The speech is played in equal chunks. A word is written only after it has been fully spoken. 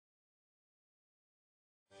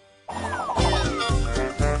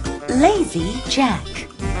Lazy Jack.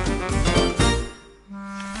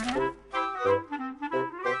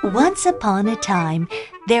 Once upon a time,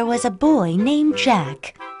 there was a boy named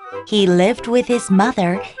Jack. He lived with his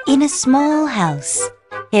mother in a small house.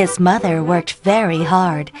 His mother worked very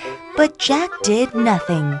hard, but Jack did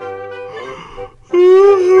nothing.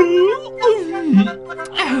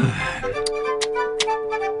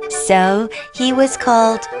 So he was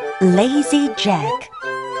called Lazy Jack.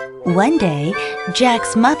 One day,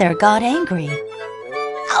 Jack's mother got angry.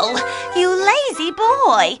 "Oh, you lazy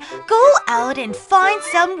boy! Go out and find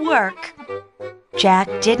some work." Jack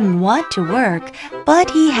didn't want to work,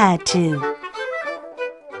 but he had to.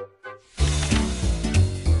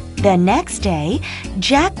 The next day,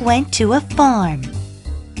 Jack went to a farm.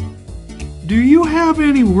 "Do you have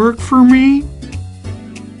any work for me?"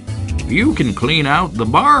 "You can clean out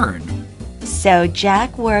the barn." So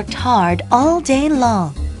Jack worked hard all day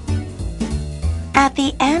long. At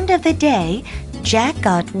the end of the day, Jack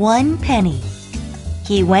got 1 penny.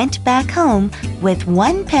 He went back home with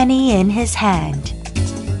 1 penny in his hand.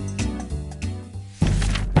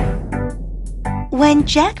 When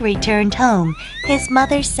Jack returned home, his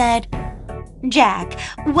mother said, "Jack,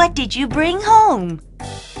 what did you bring home?"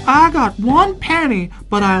 "I got 1 penny,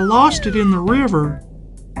 but I lost it in the river."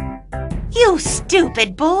 "You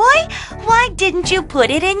stupid boy! Why didn't you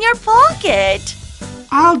put it in your pocket?"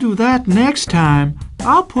 "I'll do that next time.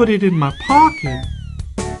 I'll put it in my pocket."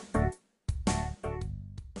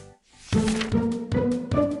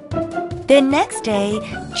 The next day,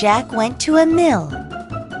 Jack went to a mill.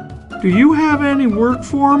 "Do you have any work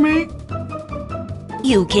for me?"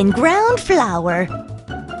 "You can ground flour."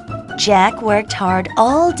 Jack worked hard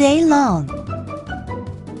all day long.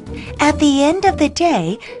 At the end of the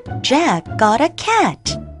day, Jack got a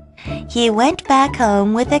cat. He went back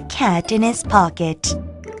home with a cat in his pocket.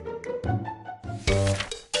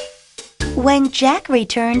 When Jack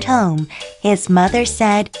returned home, his mother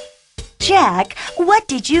said, "Jack, what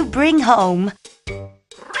did you bring home?"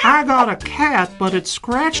 "I got a cat, but it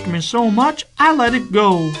scratched me so much I let it go."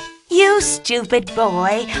 "You stupid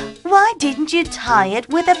boy! Why didn't you tie it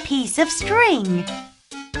with a piece of string?"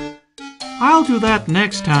 "I'll do that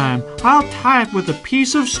next time. I'll tie it with a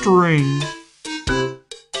piece of string."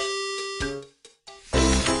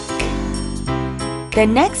 The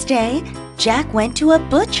next day, Jack went to a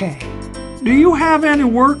butcher. "Do you have any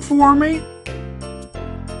work for me?"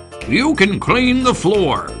 "You can clean the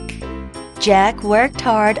floor." Jack worked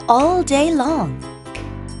hard all day long.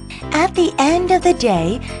 At the end of the day,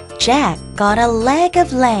 Jack got a leg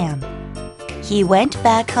of lamb. He went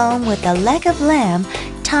back home with a leg of lamb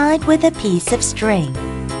tied with a piece of string.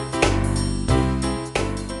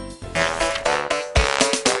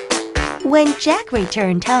 When Jack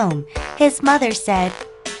returned home, his mother said,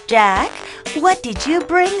 "Jack, what did you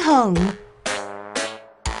bring home?"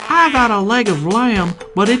 "I got a leg of lamb,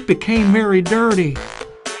 but it became very dirty."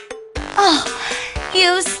 "Oh, you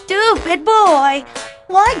stupid boy!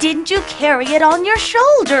 Why didn't you carry it on your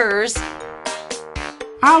shoulders?"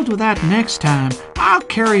 "I'll do that next time. I'll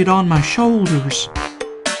carry it on my shoulders."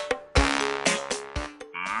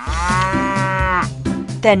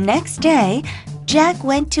 The next day, Jack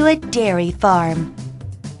went to a dairy farm.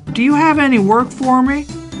 "Do you have any work for me?"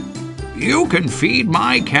 "You can feed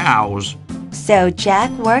my cows." So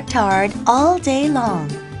Jack worked hard all day long.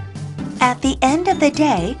 At the end of the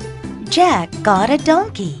day, Jack got a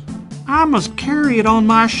donkey. "I must carry it on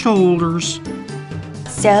my shoulders."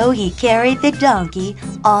 So he carried the donkey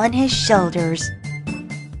on his shoulders.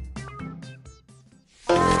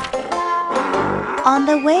 On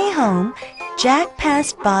the way home, Jack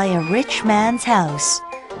passed by a rich man's house.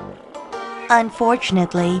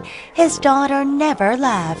 Unfortunately, his daughter never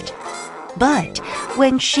laughed. But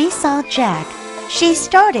when she saw Jack, she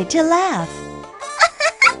started to laugh.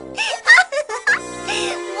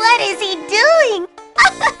 What is he doing?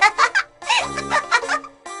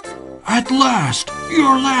 "At last,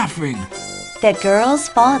 you're laughing." The girl's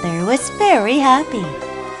father was very happy.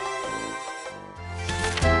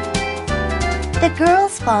 The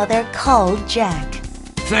girl's father called Jack.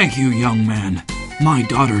 "Thank you, young man. My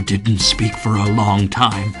daughter didn't speak for a long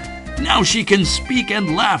time. Now she can speak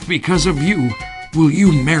and laugh because of you. Will you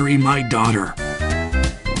marry my daughter?"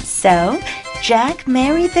 So, Jack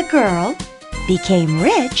married the girl, became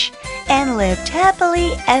rich, and lived happily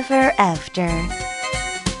ever after.